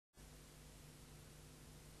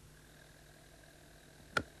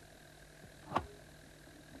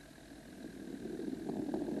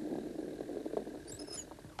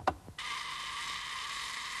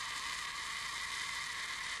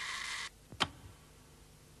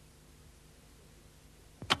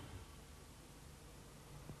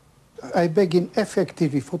I began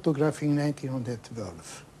effectively photographing in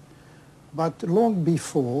 1912. But long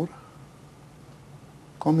before,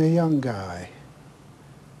 come a young guy,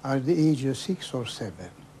 at the age of 6 or 7,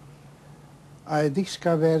 I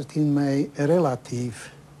discovered in my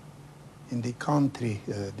relative in the country,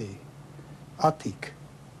 the attic,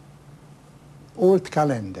 old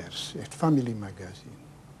calendars, a family magazine,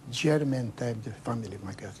 German type of family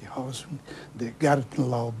magazine, Haus, the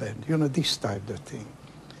Gartenlaube, you know, this type of thing.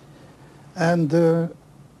 And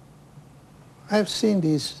I've seen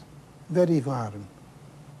this very warm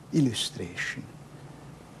illustration.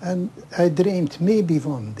 And I dreamed maybe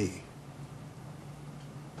one day,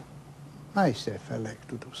 myself, I like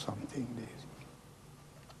to do something there.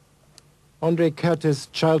 André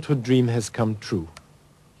Kertesz' childhood dream has come true.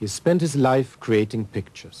 He spent his life creating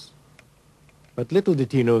pictures. But little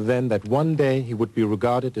did he know then that one day he would be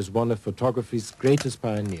regarded as one of photography's greatest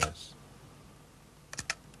pioneers.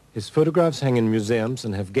 His photographs hang in museums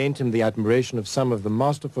and have gained him the admiration of some of the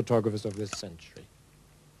master photographers of this century.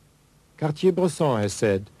 Cartier-Bresson has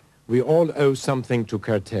said, "We all owe something to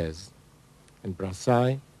Kertesz." In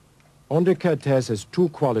Brassai, André Kertesz has two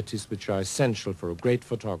qualities which are essential for a great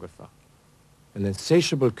photographer: an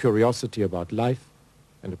insatiable curiosity about life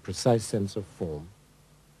and a precise sense of form.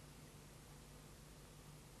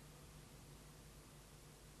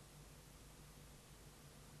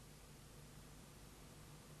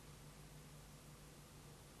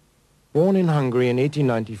 Born in Hungary in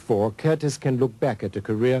 1894, Kertesz can look back at a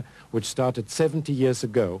career which started 70 years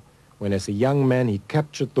ago, when as a young man he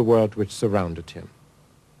captured the world which surrounded him.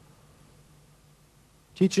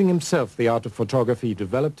 Teaching himself the art of photography, he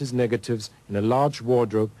developed his negatives in a large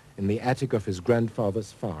wardrobe in the attic of his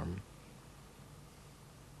grandfather's farm.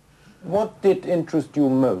 What did interest you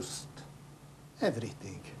most?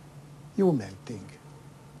 Everything, human thing.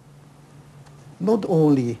 Not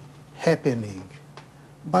only happening,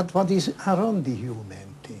 but what is around the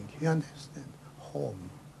human thing, you understand?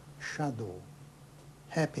 Home, shadow,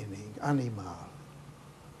 happening, animal.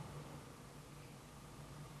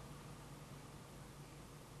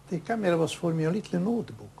 The camera was for me a little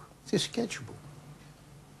notebook. It's a sketchbook.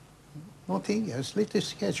 Nothing else, little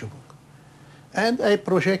sketchbook. And I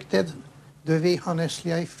projected the way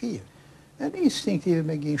honestly I feel. And instinctively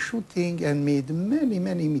began shooting and made many,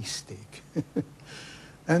 many mistakes.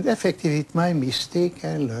 And effectively, with my mistake,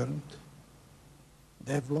 I learned,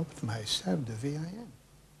 developed myself the way I am.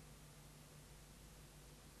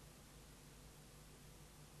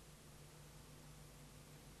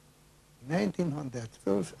 In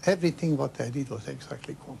 1912, everything what I did was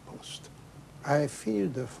exactly composed. I feel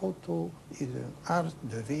the photo is an art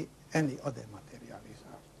the way any other material is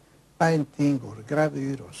art. Painting or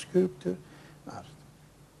gravure or sculpture, art.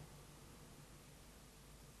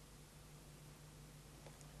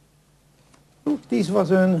 Look, this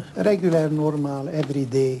was a regular, normal,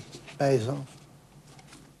 everyday paysan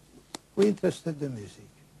who interested in music.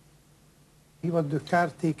 He was the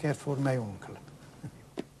caretaker for my uncle.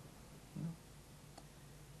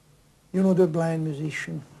 You know the blind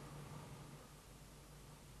musician?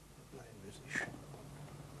 The blind musician.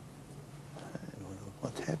 I don't know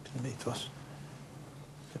what happened. It was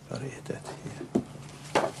separated here.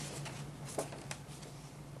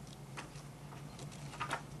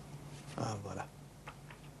 Ah, voilà.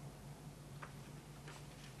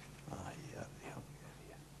 Ah, here, here.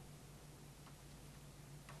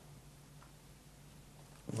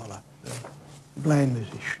 Voilà, the blind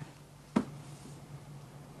musician.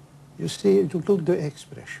 You see, to look the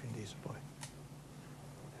expression, this boy.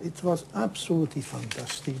 It was absolutely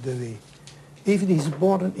fantastic the way. If he is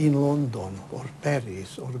born in London or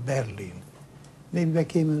Paris or Berlin, maybe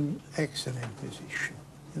became an excellent musician.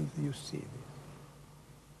 You see this.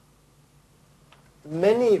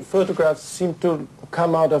 Many photographs seem to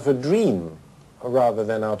come out of a dream rather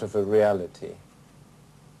than out of a reality.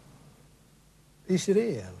 It's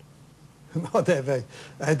real. Whatever,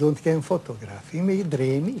 I don't can photograph. He may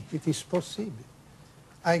dream, it is possible.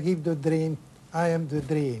 I give the dream, I am the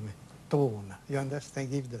dream, tone. You understand?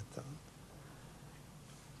 Give the tone.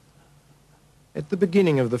 At the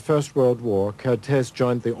beginning of the First World War, Kertesz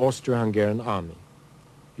joined the Austro-Hungarian army.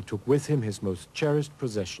 He took with him his most cherished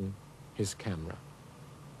possession, his camera.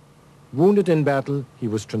 Wounded in battle, he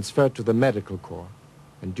was transferred to the medical corps,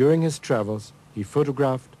 and during his travels, he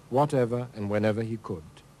photographed whatever and whenever he could.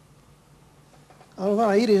 Oh,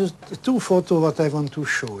 well, here is two photos what I want to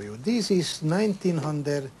show you. This is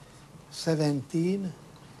 1917.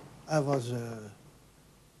 I was a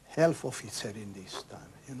health officer in this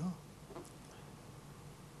time, you know.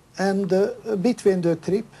 And between the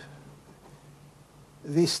trip,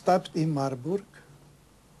 we stopped in Marburg,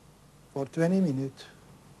 for 20 minutes,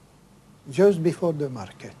 just before the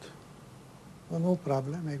market. Well, no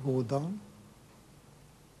problem, I go down,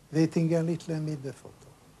 waiting a little and make the photo.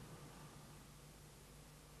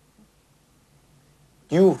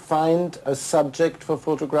 Do you find a subject for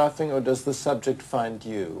photographing, or does the subject find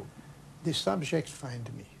you? The subject find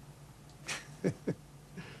me.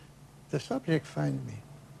 The subject find me.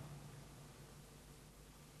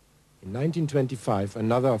 In 1925,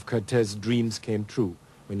 another of Kertesz's dreams came true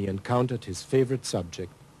when he encountered his favorite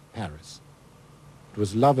subject, Paris. It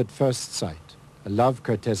was love at first sight, a love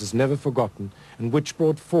Kertesz has never forgotten and which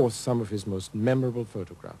brought forth some of his most memorable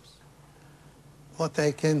photographs. What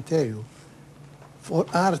I can tell you, for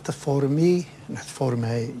art for me, not for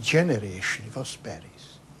my generation, it was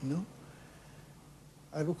Paris, you know?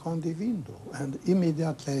 I look on the window and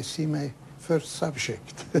immediately I see my first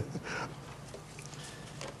subject.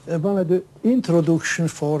 One of the introduction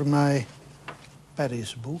for my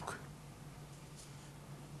Paris book,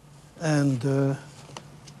 and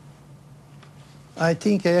I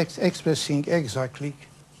think expressing exactly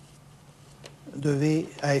the way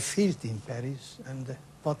I felt in Paris and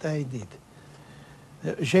what I did.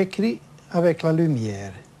 J'écris avec la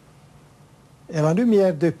lumière. Et la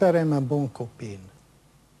lumière de Paris est ma bonne copine.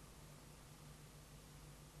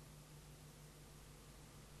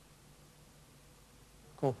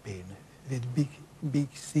 Copine, with big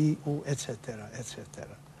C-O, etc., etc.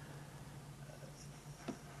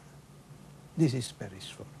 This is Paris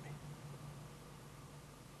for me.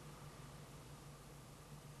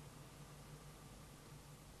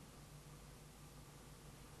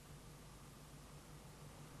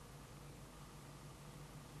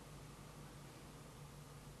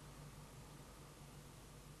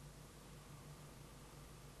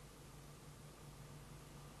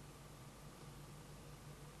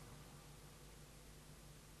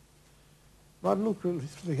 But look,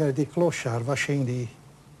 regardez clochard washing the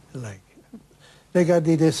leg.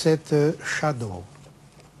 Regardez cette shadow.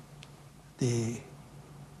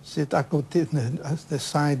 C'est à côté, at the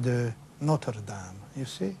side de Notre-Dame, you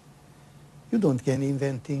see? You don't get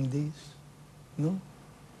inventing this, no?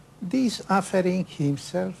 This offering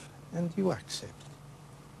himself and you accept.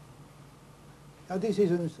 Now this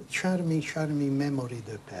is a charming, charming memory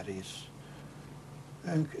de Paris.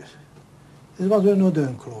 And it was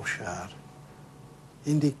another clochard.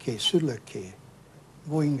 In the quai, sur le quai,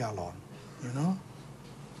 going along, you know?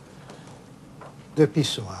 The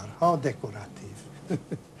pissoir, how decorative.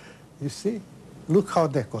 You see? Look how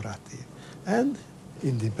decorative. And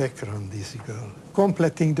in the background, this girl,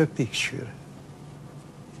 completing the picture.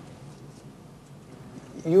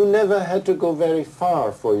 You never had to go very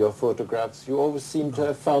far for your photographs. You always seem to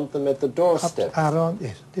have found them at the doorstep. Around,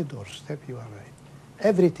 yes, the doorstep, you are right.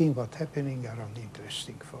 Everything what's happening around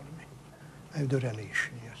interesting for me. I have the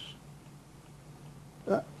relation,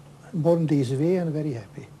 yes. Born this way and very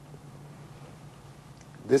happy.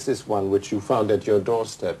 This is one which you found at your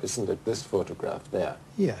doorstep, isn't it? This photograph there.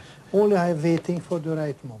 Yes. Only I am waiting for the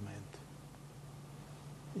right moment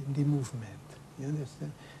in the movement. You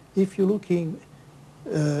understand? If you're looking,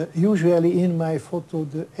 usually in my photo,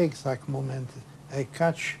 the exact moment I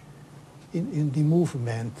catch in the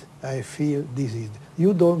movement, I feel this is.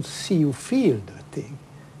 You don't see, you feel the thing.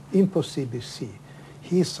 Impossible to see.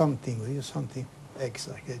 Here's something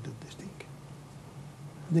exact. I do this thing.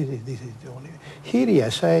 This is the only. Here,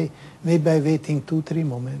 yes, maybe by waiting 2-3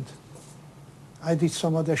 moments. I did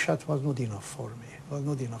some other shot was not enough for me. Was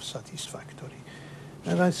not enough satisfactory.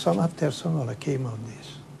 And after some I came on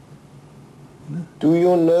this. No? Do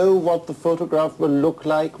you know what the photograph will look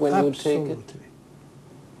like when you take it?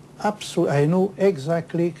 Absolutely. I know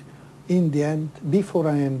exactly in the end, before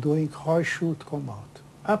I am doing, how it should come out.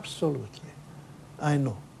 Absolutely. I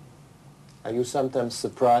know. Are you sometimes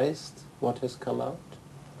surprised what has come out?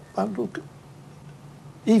 But look,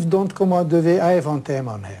 if don't come out the way I want, I'm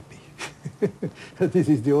unhappy. This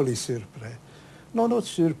is the only surprise. No, not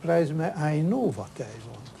surprise, but I know what I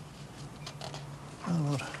want.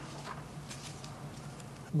 Allora,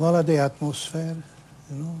 voilà the atmosphere,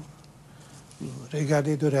 you know.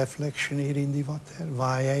 Regarding the reflection here in the water,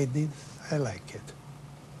 why I did, I like it.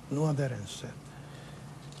 No other answer.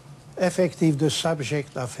 Effective, the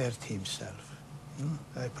subject offered himself.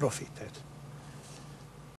 I profited.